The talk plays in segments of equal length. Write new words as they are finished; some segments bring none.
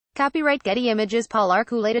Copyright Getty Images. Paul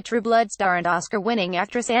Arculated. True Blood star and Oscar-winning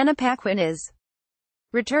actress Anna Paquin is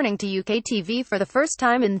returning to UK TV for the first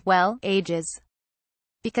time in, well, ages.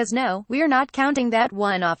 Because no, we're not counting that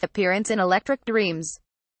one-off appearance in Electric Dreams,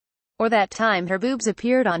 or that time her boobs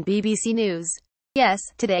appeared on BBC News. Yes,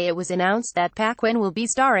 today it was announced that Paquin will be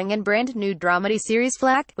starring in brand new dramedy series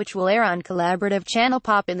Flack, which will air on collaborative channel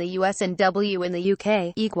Pop in the US and W in the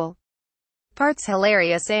UK. Equal parts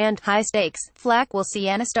hilarious and high stakes, Flack will see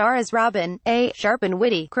Anna star as Robin, a sharp and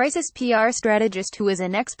witty crisis PR strategist who is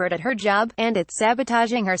an expert at her job, and at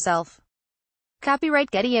sabotaging herself.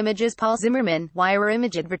 Copyright Getty Images. Paul Zimmerman. Wire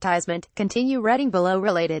image advertisement. Continue reading below.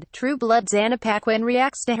 Related. True Blood's Anna Paquin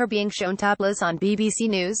reacts to her being shown topless on BBC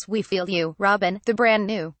News. We Feel You, Robin, the brand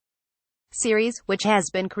new series, which has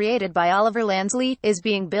been created by Oliver Lansley, is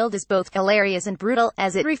being billed as both hilarious and brutal,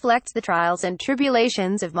 as it reflects the trials and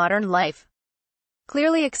tribulations of modern life.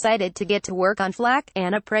 Clearly excited to get to work on Flack,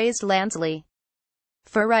 Anna praised Lansley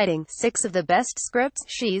for writing 6 of the best scripts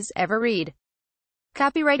she's ever read.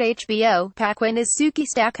 Copyright HBO. Paquin is Suki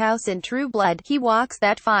Stackhouse in True Blood. He walks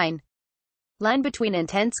that fine line between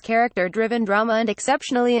intense character-driven drama and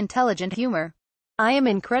exceptionally intelligent humor. I am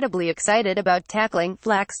incredibly excited about tackling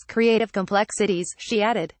Flack's creative complexities, she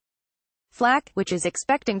added. Flack, which is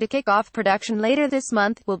expecting to kick off production later this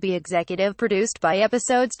month, will be executive produced by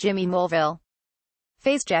Episodes Jimmy Mulville,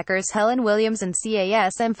 Facejackers Helen Williams and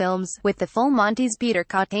CASM Films, with the Full Monty's Peter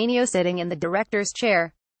Cattaneo sitting in the director's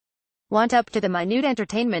chair. Want up to the minute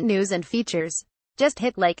entertainment news and features? Just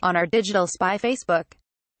hit like on our Digital Spy Facebook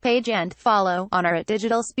page and follow on our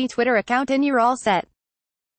 @Digital Spy Twitter account and you're all set.